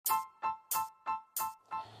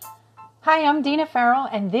Hi, I'm Dina Farrell,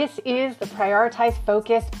 and this is the Prioritize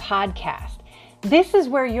Focus podcast. This is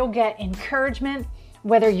where you'll get encouragement,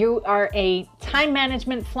 whether you are a time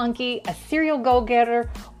management flunky, a serial goal-getter,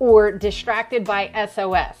 or distracted by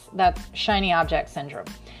SOS, that's shiny object syndrome.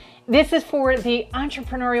 This is for the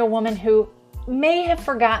entrepreneurial woman who may have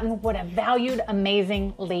forgotten what a valued,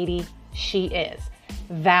 amazing lady she is.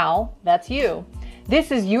 Val, that's you. This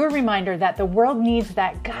is your reminder that the world needs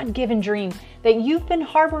that God-given dream that you've been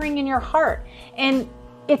harboring in your heart. And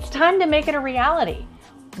it's time to make it a reality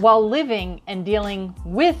while living and dealing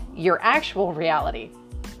with your actual reality.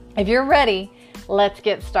 If you're ready, let's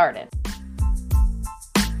get started.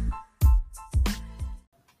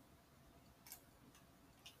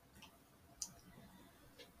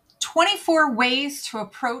 "24 ways to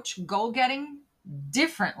approach goal getting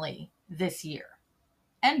differently this year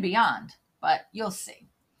and beyond," but you'll see.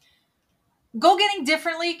 Goal getting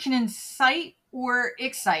differently can incite or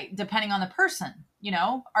excite depending on the person. You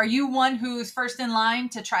know, are you one who's first in line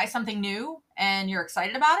to try something new and you're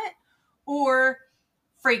excited about it? Or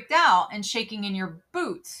freaked out and shaking in your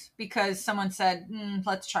boots because someone said,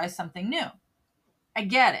 let's try something new? I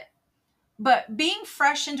get it. But being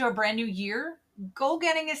fresh into a brand new year, goal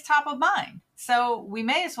getting is top of mind. So we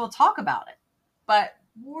may as well talk about it. But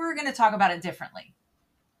we're going to talk about it differently.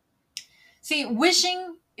 See,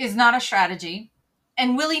 wishing is not a strategy,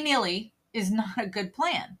 and willy-nilly is not a good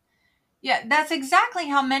plan. Yeah, that's exactly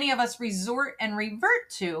how many of us resort and revert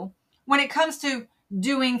to when it comes to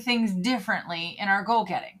doing things differently in our goal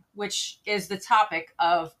getting, which is the topic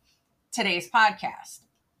of today's podcast.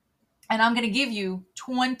 And I'm going to give you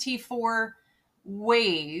 24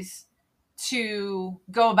 ways to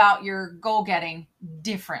go about your goal getting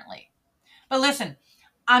differently. But listen,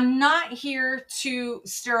 I'm not here to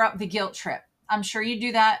stir up the guilt trip. I'm sure you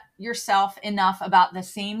do that yourself enough about the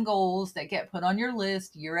same goals that get put on your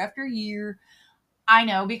list year after year. I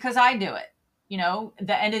know because I do it. You know,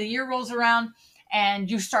 the end of the year rolls around and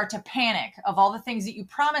you start to panic of all the things that you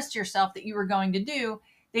promised yourself that you were going to do.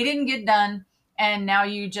 They didn't get done. And now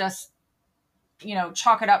you just,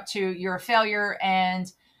 chalk it up to you're a failure and,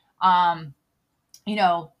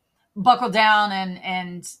 buckle down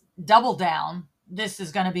and double down. This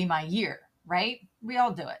is going to be my year, right? We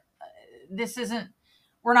all do it.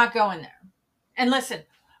 We're not going there. And listen,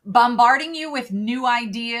 bombarding you with new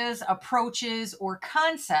ideas, approaches, or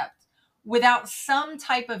concepts without some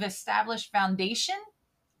type of established foundation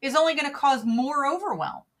is only going to cause more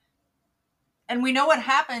overwhelm. And we know what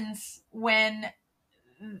happens when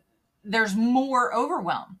there's more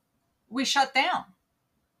overwhelm. We shut down.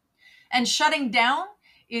 And shutting down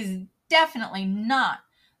is definitely not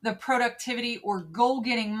the productivity or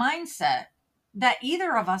goal-getting mindset that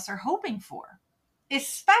either of us are hoping for,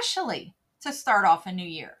 especially to start off a new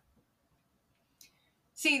year.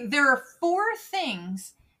 See, there are 4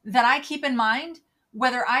 things that I keep in mind,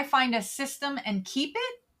 whether I find a system and keep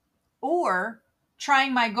it or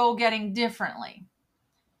trying my goal getting differently.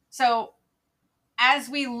 So as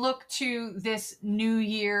we look to this new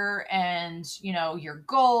year and, your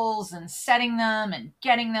goals and setting them and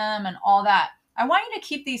getting them and all that, I want you to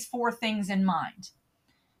keep these 4 things in mind.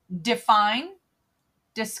 Define,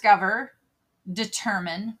 discover,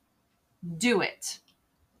 determine, do it.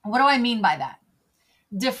 What do I mean by that?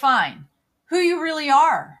 Define who you really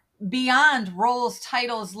are beyond roles,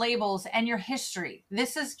 titles, labels, and your history.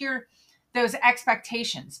 This is those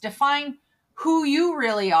expectations. Define who you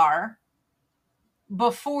really are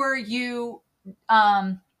before you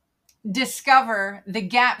discover the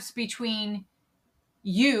gaps between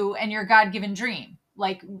you and your God-given dream,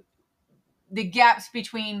 like the gaps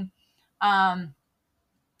between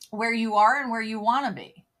where you are and where you want to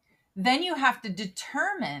be. Then you have to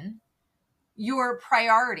determine your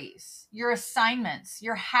priorities, your assignments,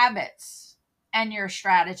 your habits, and your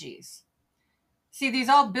strategies. See, these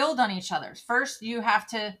all build on each other. First, you have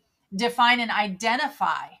to define and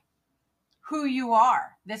identify who you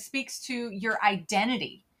are. This speaks to your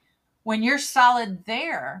identity. When you're solid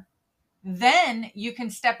there, then you can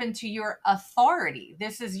step into your authority.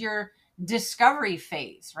 This is your discovery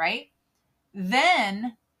phase, right?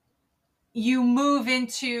 Then you move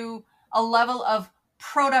into a level of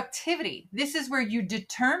productivity. This is where you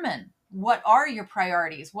determine what are your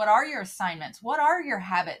priorities, what are your assignments, what are your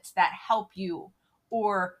habits that help you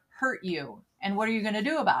or hurt you, and what are you going to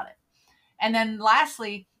do about it? And then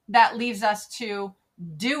lastly, that leaves us to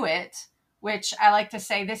do it, which I like to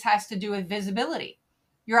say this has to do with visibility.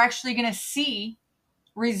 You're actually going to see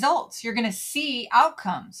results. You're going to see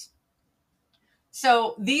outcomes.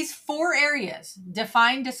 So these 4 areas,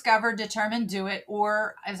 define, discover, determine, do it,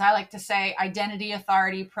 or as I like to say, identity,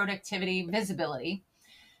 authority, productivity, visibility.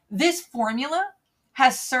 This formula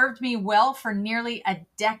has served me well for nearly a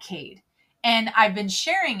decade, and I've been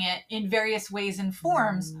sharing it in various ways and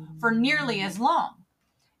forms for nearly as long.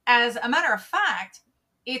 As a matter of fact,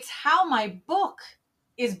 it's how my book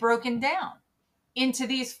is broken down into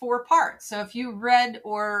these 4 parts. So if you read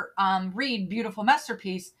or read Beautiful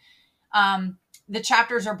Masterpiece, the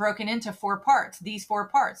chapters are broken into 4 parts. These 4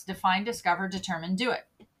 parts: define, discover, determine, do it.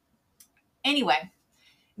 Anyway,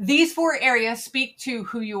 these 4 areas speak to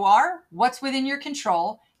who you are, what's within your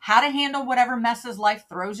control, how to handle whatever messes life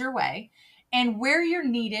throws your way, and where you're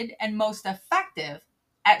needed and most effective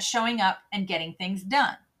at showing up and getting things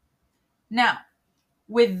done. Now,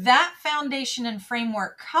 with that foundation and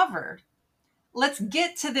framework covered, let's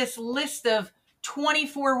get to this list of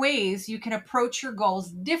 24 ways you can approach your goals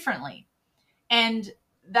differently. And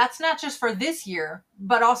that's not just for this year,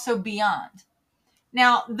 but also beyond.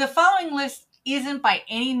 Now, the following list isn't by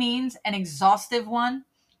any means an exhaustive one,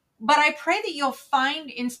 but I pray that you'll find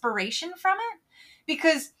inspiration from it,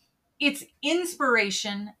 because it's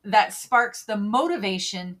inspiration that sparks the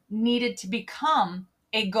motivation needed to become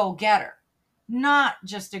a goal-getter, not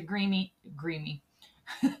just a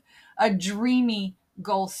a dreamy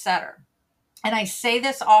goal setter. And I say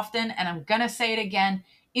this often, and I'm going to say it again.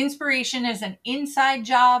 Inspiration is an inside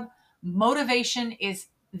job. Motivation is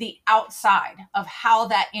the outside of how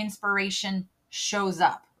that inspiration shows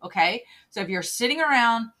up. Okay. So if you're sitting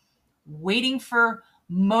around waiting for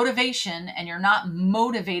motivation and you're not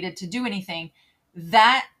motivated to do anything,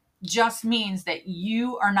 that just means that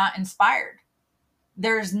you are not inspired.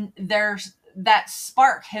 There's that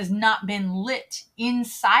spark has not been lit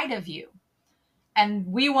inside of you. And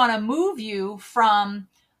we want to move you from,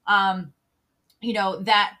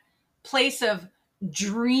 that place of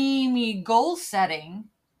dreamy goal setting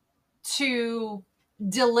to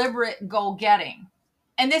deliberate goal getting.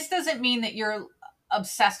 And this doesn't mean that you're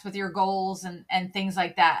obsessed with your goals and things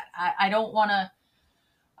like that. I don't want to,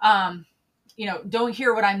 don't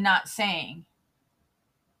hear what I'm not saying.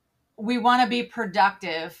 We want to be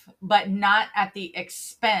productive, but not at the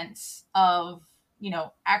expense of,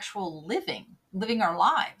 actual living our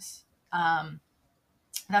lives.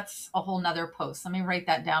 That's a whole nother post. Let me write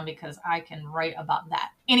that down because I can write about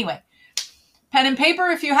that. Anyway, pen and paper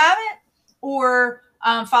if you have it, or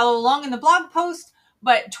follow along in the blog post,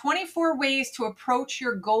 but 24 ways to approach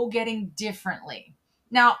your goal getting differently.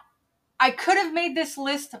 Now, I could have made this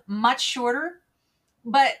list much shorter,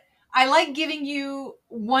 but I like giving you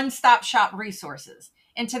one-stop shop resources.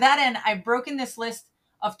 And to that end, I've broken this list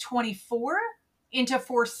of 24 into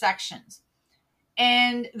 4 sections.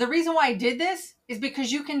 And the reason why I did this is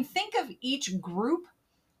because you can think of each group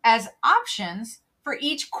as options for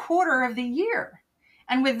each quarter of the year.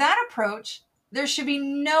 And with that approach, there should be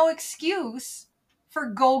no excuse for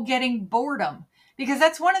goal-getting boredom, because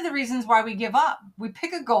that's one of the reasons why we give up. We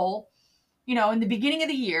pick a goal, in the beginning of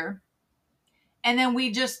the year, and then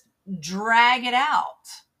we just drag it out.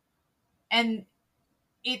 And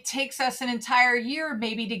it takes us an entire year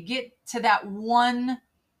maybe to get to that one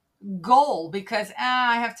goal, because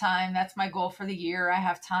I have time. That's my goal for the year. I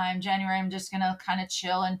have time. January, I'm just going to kind of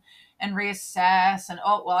chill and reassess. And,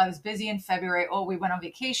 I was busy in February. We went on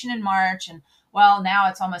vacation in March. And, now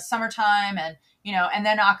it's almost summertime. And, and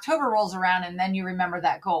then October rolls around, and then you remember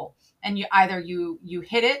that goal. And you either you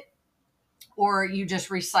hit it or you just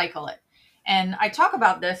recycle it. And I talk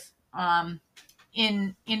about this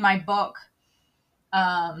in my book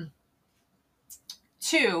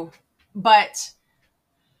too. But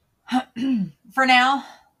for now,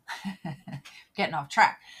 getting off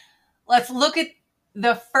track, let's look at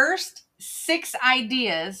the first 6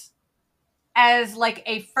 ideas as like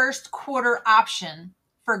a first quarter option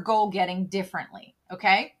for goal getting differently.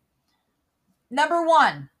 Okay. Number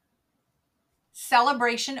 1,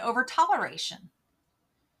 celebration over toleration.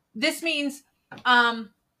 This means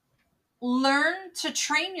learn to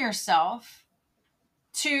train yourself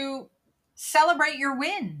to celebrate your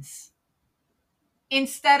wins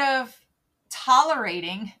instead of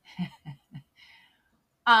tolerating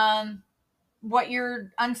what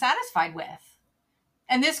you're unsatisfied with.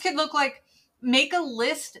 And this could look like, make a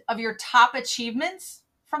list of your top achievements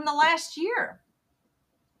from the last year.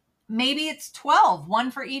 Maybe it's 12,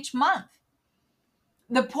 one for each month.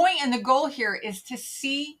 The point and the goal here is to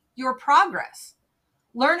see your progress.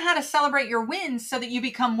 Learn how to celebrate your wins so that you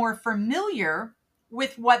become more familiar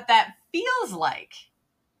with what that feels like.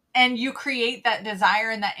 And you create that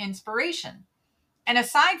desire and that inspiration. And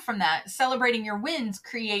aside from that, celebrating your wins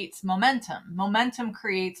creates momentum. Momentum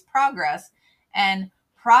creates progress, and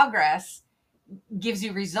progress gives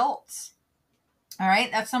you results. All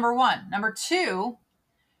right, that's number 1. Number 2,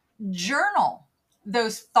 journal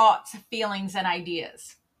those thoughts, feelings, and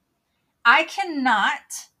ideas. I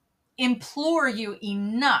cannot implore you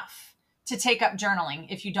enough to take up journaling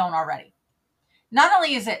if you don't already. Not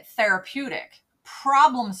only is it therapeutic,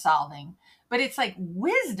 problem solving, but it's like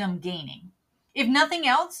wisdom gaining. If nothing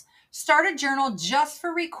else, start a journal just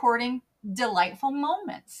for recording delightful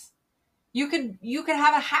moments. You could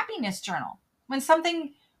have a happiness journal when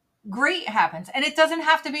something great happens, and it doesn't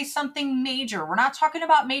have to be something major. We're not talking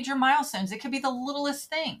about major milestones. It could be the littlest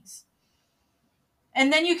things.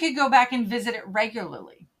 And then you could go back and visit it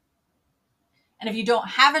regularly. And if you don't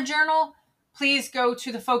have a journal, please go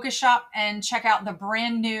to the Focus Shop and check out the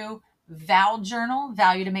brand new Val Journal,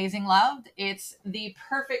 Valued Amazing Loved. It's the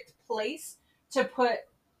perfect place to put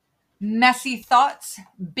messy thoughts,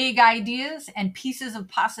 big ideas, and pieces of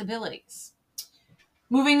possibilities.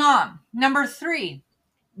 Moving on. Number 3,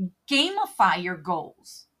 gamify your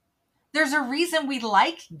goals. There's a reason we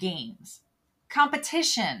like games.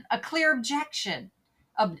 Competition, a clear objection.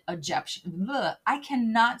 I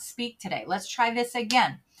cannot speak today. Let's try this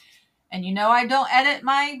again. And you know I don't edit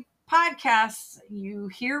my podcasts. You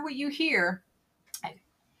hear what you hear.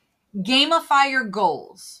 Gamify your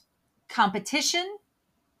goals. Competition,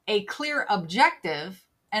 a clear objective,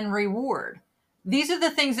 and reward. These are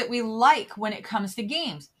the things that we like when it comes to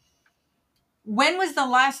games. When was the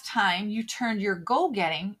last time you turned your goal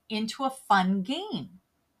getting into a fun game?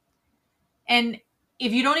 And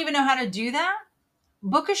if you don't even know how to do that,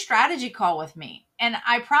 book a strategy call with me. And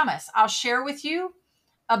I promise I'll share with you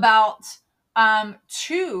about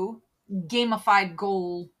 2 gamified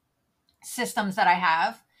goal systems that I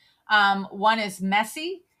have. One is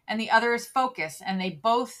Messy and the other is Focus. And they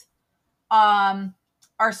both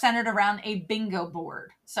are centered around a bingo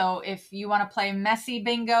board. So if you want to play Messy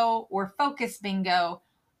bingo or Focus bingo,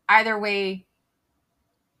 either way,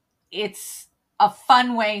 it's a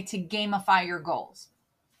fun way to gamify your goals.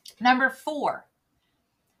 Number 4,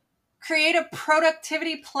 create a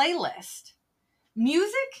productivity playlist.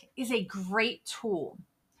 Music is a great tool.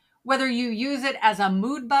 Whether you use it as a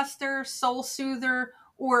mood buster, soul soother,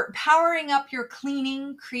 or powering up your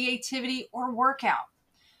cleaning, creativity, or workout.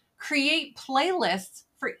 Create playlists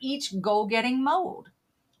for each goal-getting mode.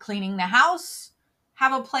 Cleaning the house,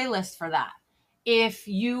 have a playlist for that. If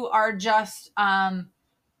you are just,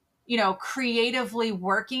 creatively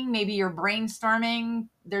working, maybe you're brainstorming,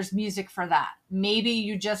 there's music for that. Maybe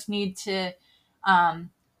you just need to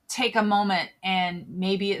take a moment and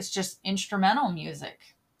maybe it's just instrumental music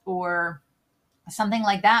or something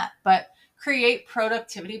like that. But create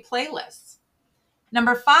productivity playlists.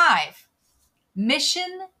 Number 5,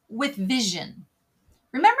 mission with vision.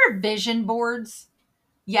 Remember vision boards?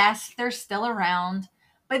 Yes, they're still around,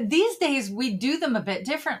 but these days we do them a bit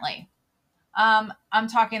differently. I'm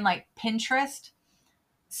talking like Pinterest.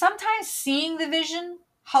 Sometimes seeing the vision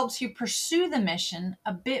helps you pursue the mission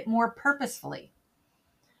a bit more purposefully.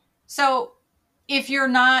 So if you're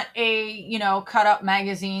not cut up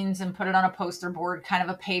magazines and put it on a poster board, kind of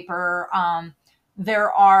a paper,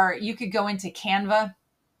 you could go into Canva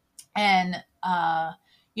and,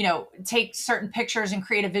 take certain pictures and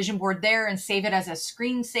create a vision board there and save it as a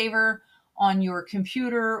screensaver on your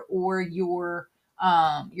computer or your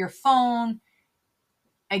phone.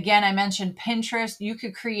 Again, I mentioned Pinterest. You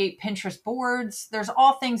could create Pinterest boards. There's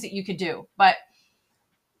all things that you could do, but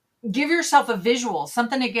give yourself a visual,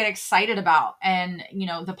 something to get excited about and,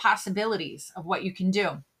 the possibilities of what you can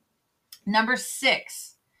do. Number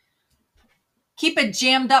 6, keep a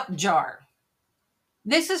jammed up jar.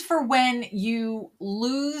 This is for when you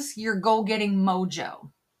lose your goal-getting mojo.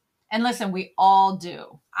 And listen, we all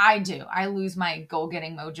do. I do. I lose my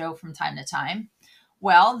goal-getting mojo from time to time.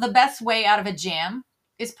 Well, the best way out of a jam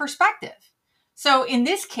is perspective. So in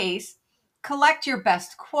this case, collect your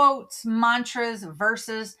best quotes, mantras,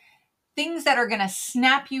 verses, things that are going to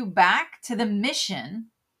snap you back to the mission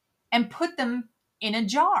and put them in a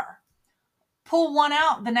jar. Pull one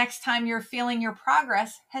out the next time you're feeling your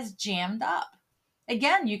progress has jammed up.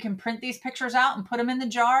 Again, you can print these pictures out and put them in the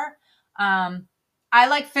jar. I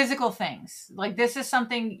like physical things. Like this is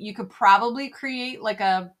something you could probably create like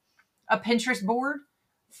a Pinterest board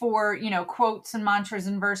for, quotes and mantras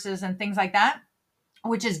and verses and things like that,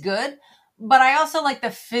 which is good. But I also like the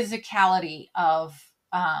physicality of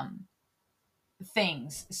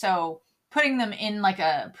things. So putting them in like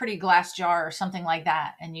a pretty glass jar or something like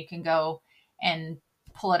that, and you can go and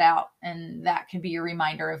pull it out, and that can be your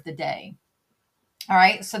reminder of the day. All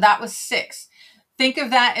right, so that was 6. Think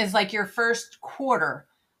of that as like your first quarter.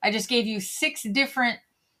 I just gave you 6 different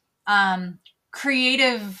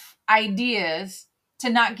creative ideas to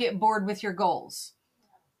not get bored with your goals.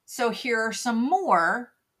 So here are some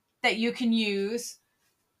more that you can use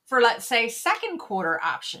for, let's say, second quarter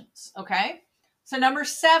options. Okay. So number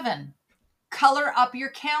 7, color up your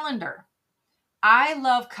calendar. I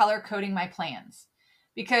love color coding my plans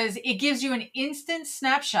because it gives you an instant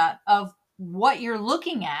snapshot of what you're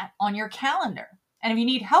looking at on your calendar. And if you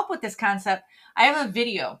need help with this concept, I have a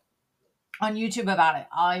video on YouTube about it.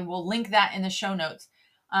 I will link that in the show notes.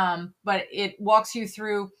 But it walks you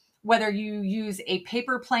through whether you use a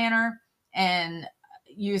paper planner and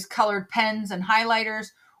use colored pens and highlighters,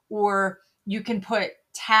 or you can put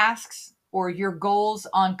tasks or your goals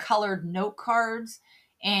on colored note cards.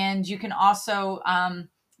 And you can also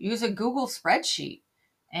use a Google spreadsheet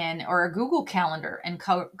or a Google calendar and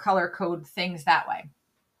color code things that way.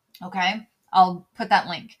 Okay, I'll put that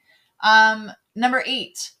link. Number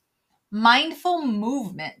 8, mindful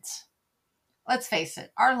movement. Let's face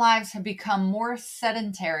it, our lives have become more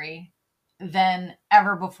sedentary than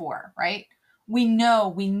ever before, right? We know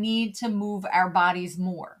we need to move our bodies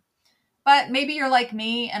more. But maybe you're like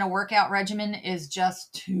me and a workout regimen is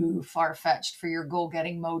just too far-fetched for your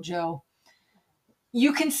goal-getting mojo.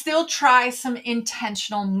 You can still try some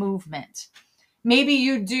intentional movement. Maybe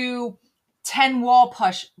you do 10 wall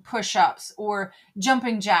push-ups or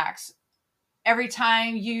jumping jacks every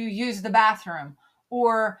time you use the bathroom,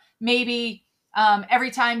 or maybe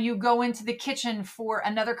every time you go into the kitchen for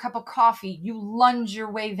another cup of coffee, you lunge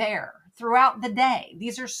your way there throughout the day.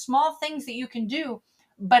 These are small things that you can do,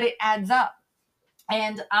 but it adds up.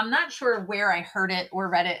 And I'm not sure where I heard it or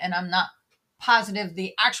read it, and I'm not positive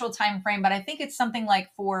the actual time frame, but I think it's something like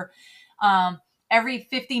for every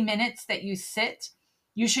 50 minutes that you sit,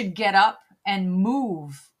 you should get up and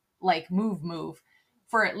move, like move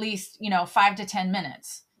for at least, 5 to 10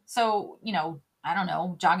 minutes. So, I don't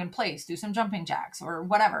know, jog in place, do some jumping jacks or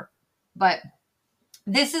whatever. But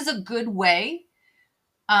this is a good way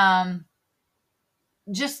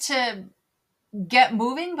just to get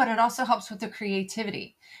moving, but it also helps with the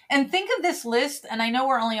creativity. And think of this list, and I know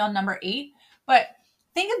we're only on number 8, but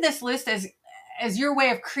think of this list as your way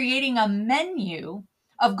of creating a menu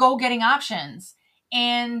of goal-getting options.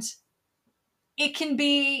 And it can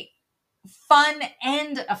be fun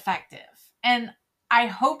and effective. And I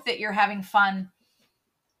hope that you're having fun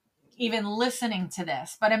even listening to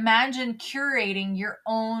this. But imagine curating your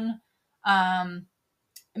own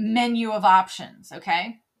menu of options,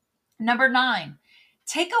 okay? Number 9,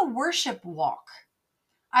 take a worship walk.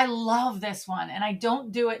 I love this one, and I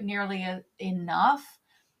don't do it nearly enough.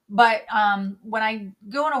 But when I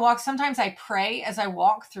go on a walk, sometimes I pray as I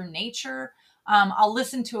walk through nature. I'll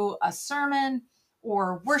listen to a sermon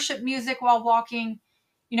or worship music while walking.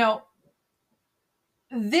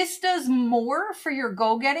 This does more for your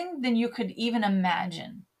goal getting than you could even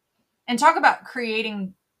imagine. And talk about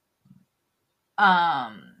creating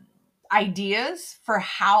ideas for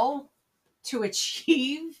how to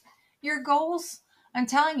achieve your goals. I'm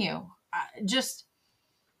telling you, just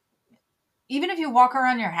even if you walk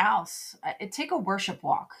around your house, take a worship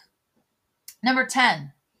walk. Number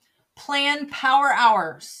 10, plan power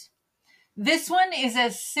hours. This one is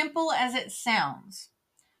as simple as it sounds.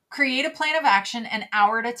 Create a plan of action an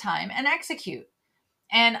hour at a time and execute.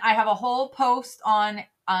 And I have a whole post on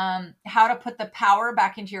how to put the power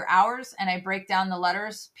back into your hours. And I break down the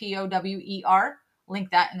letters POWER.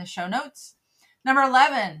 Link that in the show notes. Number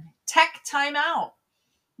 11, tech timeout.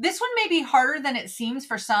 This one may be harder than it seems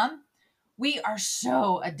for some. We are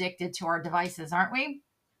so addicted to our devices, aren't we?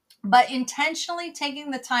 But intentionally taking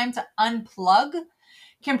the time to unplug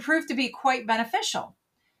can prove to be quite beneficial.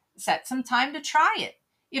 Set some time to try it.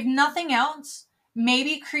 If nothing else,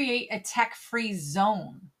 maybe create a tech-free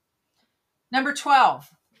zone. Number 12,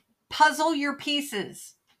 puzzle your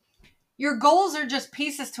pieces. Your goals are just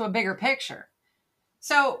pieces to a bigger picture.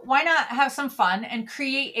 So why not have some fun and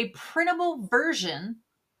create a printable version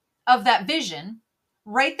of that vision?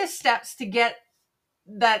 Write the steps to get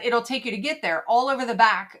that it'll take you to get there all over the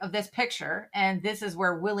back of this picture. And this is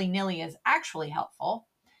where willy-nilly is actually helpful.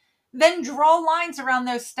 Then draw lines around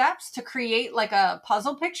those steps to create like a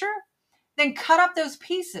puzzle picture. Then cut up those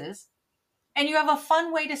pieces and you have a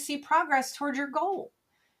fun way to see progress toward your goal.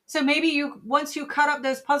 So maybe once you cut up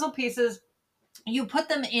those puzzle pieces, you put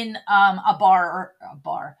them in a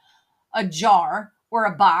jar or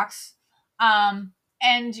a box.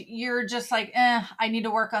 And you're just like, I need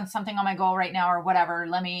to work on something on my goal right now or whatever.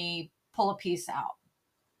 Let me pull a piece out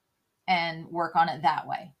and work on it that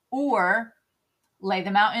way. Or lay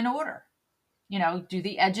them out in order. Do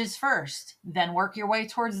the edges first, then work your way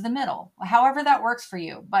towards the middle. However that works for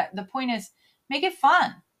you. But the point is, make it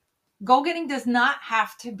fun. Goal getting does not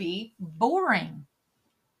have to be boring.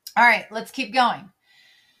 All right, let's keep going.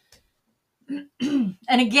 And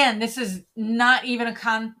again, this is not even a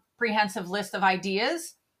comprehensive list of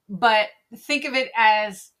ideas, but think of it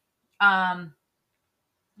as,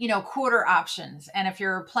 quarter options. And if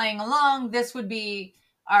you're playing along, this would be,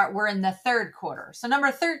 we're in the third quarter. So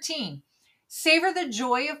number 13, savor the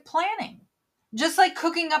joy of planning. Just like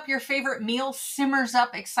cooking up your favorite meal simmers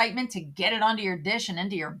up excitement to get it onto your dish and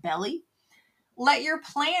into your belly, let your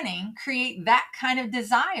planning create that kind of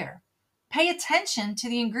desire. Pay attention to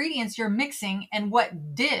the ingredients you're mixing and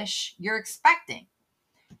what dish you're expecting.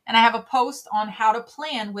 And I have a post on how to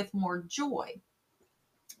plan with more joy.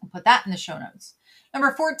 I'll put that in the show notes.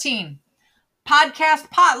 Number 14, podcast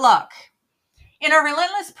potluck. In our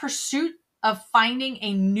relentless pursuit of finding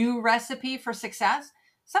a new recipe for success,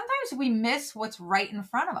 sometimes we miss what's right in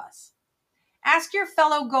front of us. Ask your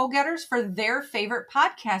fellow go-getters for their favorite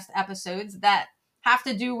podcast episodes that have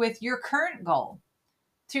to do with your current goal.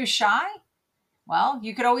 Too shy? Well,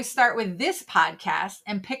 you could always start with this podcast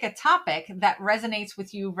and pick a topic that resonates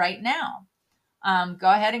with you right now. Go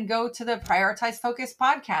ahead and go to the Prioritize Focus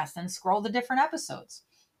podcast and scroll the different episodes.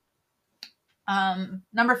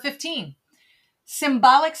 Number 15,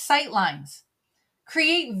 symbolic sightlines.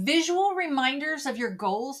 Create visual reminders of your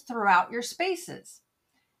goals throughout your spaces.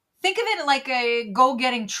 Think of it like a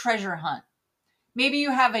goal-getting treasure hunt. Maybe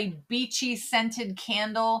you have a beachy scented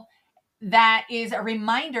candle that is a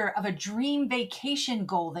reminder of a dream vacation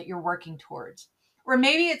goal that you're working towards. Or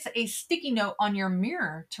maybe it's a sticky note on your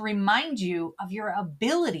mirror to remind you of your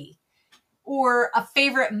ability. Or a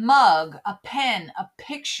favorite mug, a pen, a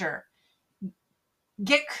picture.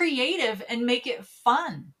 Get creative and make it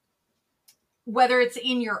fun. Whether it's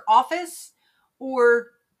in your office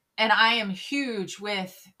or, and I am huge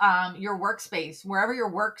with your workspace, wherever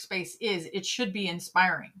your workspace is, it should be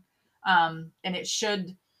inspiring. And it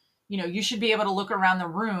should, you should be able to look around the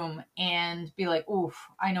room and be like, oof,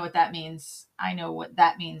 I know what that means. I know what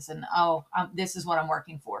that means. And this is what I'm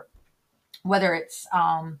working for. Whether it's,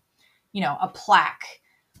 a plaque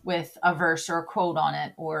with a verse or a quote on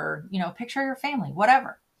it, or, a picture of your family,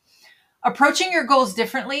 whatever. Approaching your goals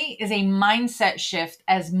differently is a mindset shift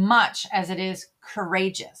as much as it is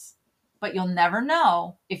courageous, but you'll never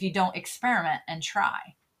know if you don't experiment and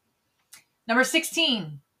try. Number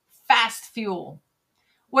 16, fast fuel.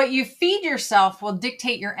 What you feed yourself will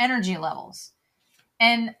dictate your energy levels.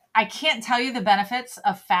 And I can't tell you the benefits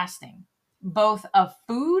of fasting, both of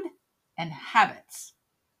food and habits.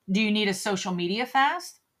 Do you need a social media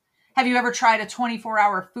fast? Have you ever tried a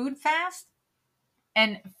 24-hour food fast?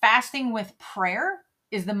 And fasting with prayer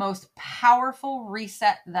is the most powerful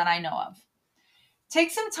reset that I know of.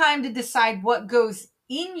 Take some time to decide what goes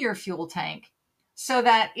in your fuel tank so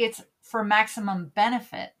that it's for maximum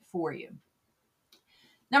benefit for you.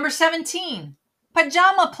 Number 17,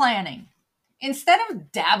 pajama planning. Instead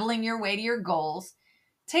of dabbling your way to your goals,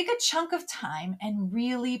 take a chunk of time and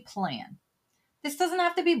really plan. This doesn't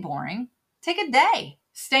have to be boring. Take a day.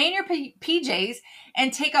 Stay in your PJs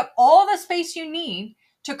and take up all the space you need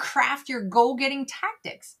to craft your goal-getting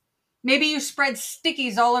tactics. Maybe you spread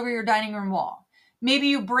stickies all over your dining room wall. Maybe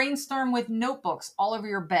you brainstorm with notebooks all over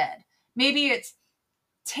your bed. Maybe it's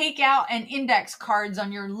take out and index cards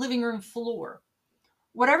on your living room floor.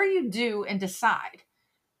 Whatever you do and decide,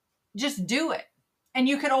 just do it. And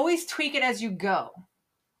you can always tweak it as you go,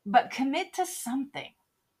 but commit to something.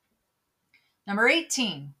 Number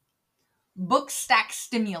 18, book stack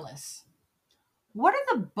stimulus. What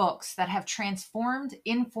are the books that have transformed,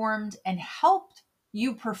 informed, and helped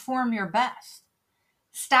you perform your best?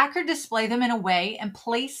 Stack or display them in a way and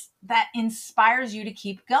place that inspires you to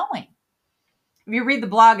keep going. If you read the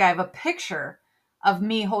blog, I have a picture of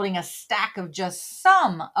me holding a stack of just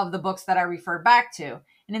some of the books that I refer back to.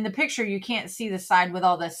 And in the picture, you can't see the side with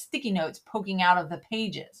all the sticky notes poking out of the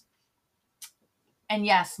pages. And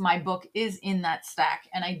yes, my book is in that stack,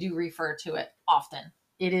 and I do refer to it often.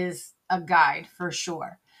 It is a guide for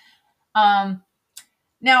sure.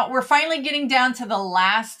 Now, we're finally getting down to the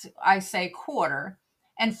last, quarter,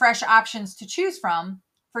 and fresh options to choose from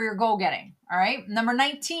for your goal getting. All right. Number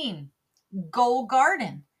 19, goal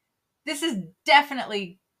garden. This is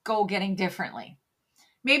definitely goal getting differently.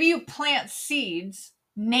 Maybe you plant seeds,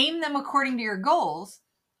 name them according to your goals,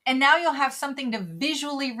 and now you'll have something to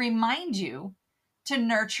visually remind you to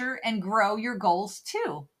nurture and grow your goals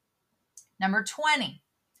too. Number 20,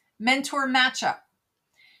 mentor matchup.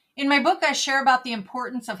 In my book, I share about the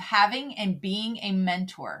importance of having and being a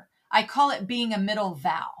mentor. I call it being a middle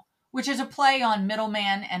Val, which is a play on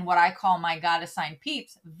middleman and what I call my God-assigned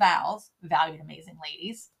peeps, Vals, valued amazing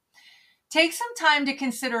ladies. Take some time to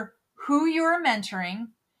consider who you're mentoring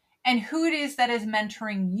and who it is that is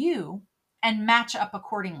mentoring you and match up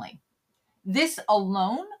accordingly. This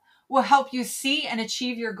alone will help you see and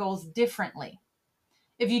achieve your goals differently.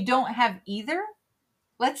 If you don't have either,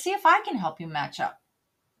 let's see if I can help you match up.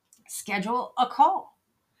 Schedule a call.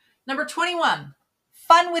 Number 21,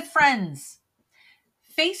 fun with friends.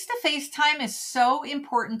 Face-to-face time is so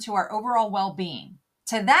important to our overall well-being.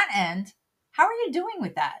 To that end, how are you doing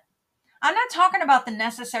with that? I'm not talking about the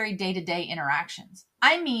necessary day-to-day interactions.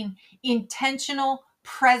 I mean intentional,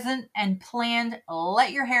 present, and planned,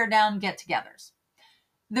 let your hair down get-togethers.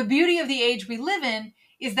 The beauty of the age we live in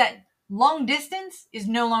is that long distance is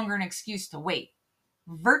no longer an excuse to wait.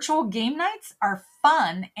 Virtual game nights are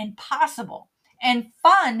fun and possible, and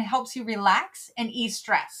fun helps you relax and ease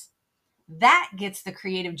stress. That gets the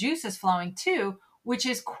creative juices flowing too, which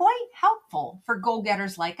is quite helpful for goal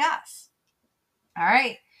getters like us. All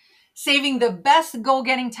right, saving the best goal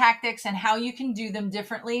getting tactics and how you can do them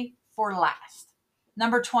differently for last.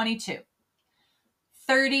 Number 22,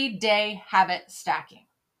 30-day habit stacking.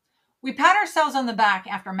 We pat ourselves on the back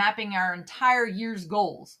after mapping our entire year's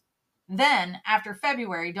goals. Then, after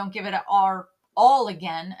February, don't give it our all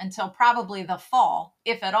again until probably the fall,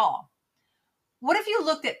 if at all. What if you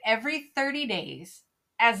looked at every 30 days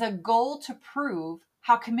as a goal to prove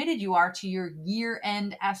how committed you are to your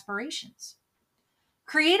year-end aspirations?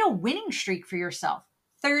 Create a winning streak for yourself,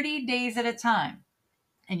 30 days at a time.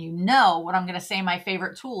 And you know what I'm going to say my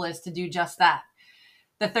favorite tool is to do just that.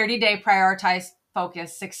 The 30-day Prioritize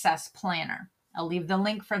Focus Success Planner. I'll leave the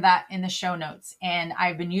link for that in the show notes. And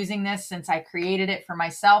I've been using this since I created it for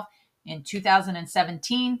myself in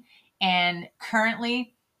 2017. And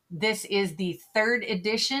currently, this is the third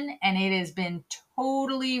edition, and it has been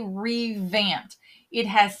totally revamped. It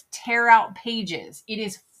has tear out pages. It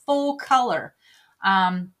is full color.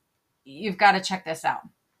 You've got to check this out.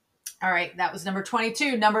 All right, that was number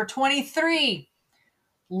 22. Number 23,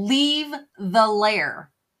 leave the lair.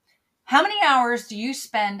 How many hours do you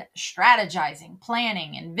spend strategizing,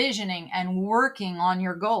 planning, envisioning, and working on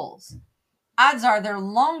your goals? Odds are the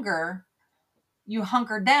longer you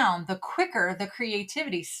hunker down, the quicker the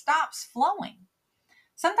creativity stops flowing.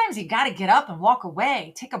 Sometimes you got to get up and walk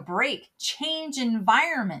away, take a break, change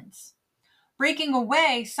environments. Breaking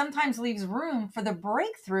away sometimes leaves room for the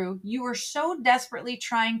breakthrough you are so desperately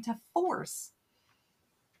trying to force.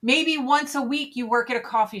 Maybe once a week you work at a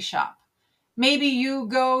coffee shop. Maybe you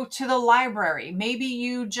go to the library. Maybe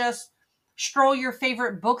you just stroll your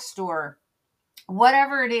favorite bookstore.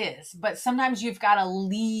 Whatever it is. But sometimes you've got to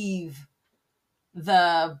leave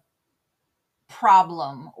the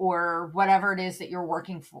problem or whatever it is that you're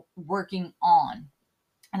working on.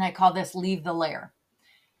 And I call this leave the lair.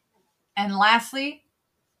 And lastly,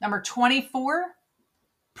 number 24,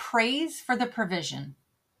 praise for the provision.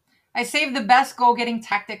 I saved the best goal-getting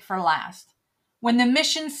tactic for last. When the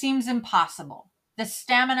mission seems impossible, the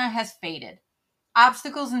stamina has faded.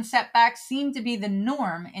 Obstacles and setbacks seem to be the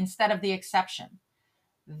norm instead of the exception.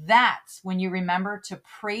 That's when you remember to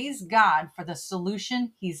praise God for the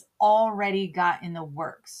solution He's already got in the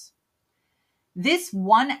works. This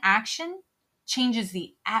one action changes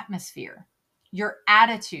the atmosphere, your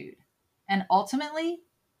attitude, and ultimately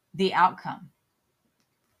the outcome.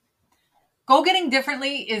 Goal getting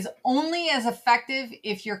differently is only as effective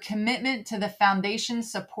if your commitment to the foundation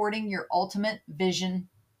supporting your ultimate vision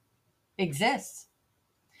exists.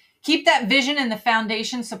 Keep that vision and the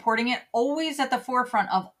foundation supporting it always at the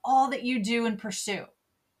forefront of all that you do and pursue.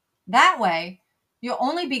 That way, you'll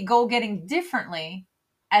only be goal getting differently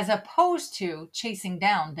as opposed to chasing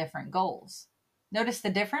down different goals. Notice the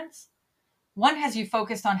difference? One has you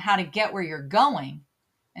focused on how to get where you're going,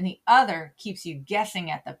 and the other keeps you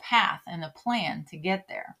guessing at the path and the plan to get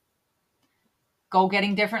there. Goal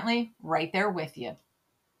getting differently, right there with you.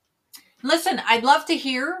 Listen, I'd love to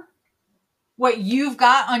hear what you've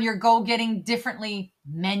got on your goal getting differently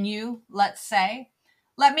menu, let's say.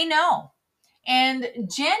 Let me know. And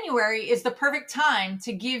January is the perfect time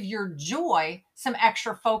to give your joy some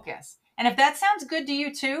extra focus. And if that sounds good to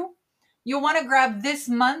you too, you'll want to grab this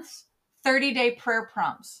month's 30-day prayer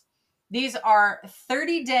prompts. These are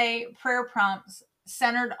 30-day prayer prompts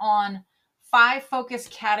centered on 5 focus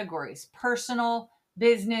categories: personal,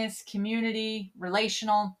 business, community,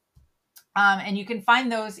 relational. And you can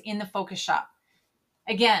find those in the Focus Shop.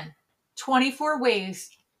 Again, 24 ways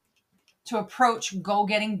to approach goal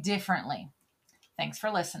getting differently. Thanks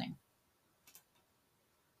for listening.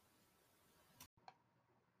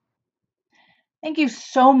 Thank you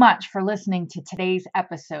so much for listening to today's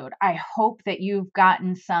episode. I hope that you've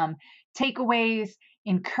gotten some takeaways,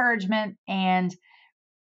 encouragement, and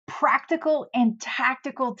practical and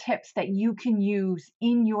tactical tips that you can use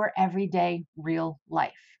in your everyday real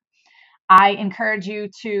life. I encourage you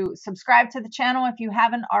to subscribe to the channel if you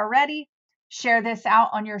haven't already. Share this out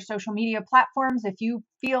on your social media platforms if you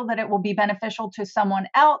feel that it will be beneficial to someone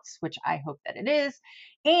else, which I hope that it is.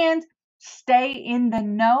 And stay in the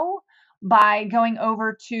know by going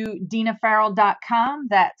over to dinafarrell.com.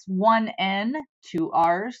 That's 1N,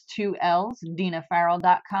 2R's, 2L's,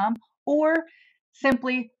 dinafarrell.com, or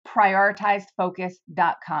simply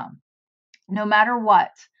prioritizedfocus.com. No matter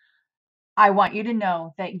what, I want you to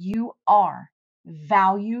know that you are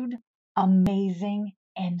valued, amazing,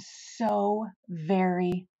 and so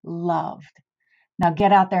very loved. Now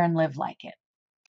get out there and live like it.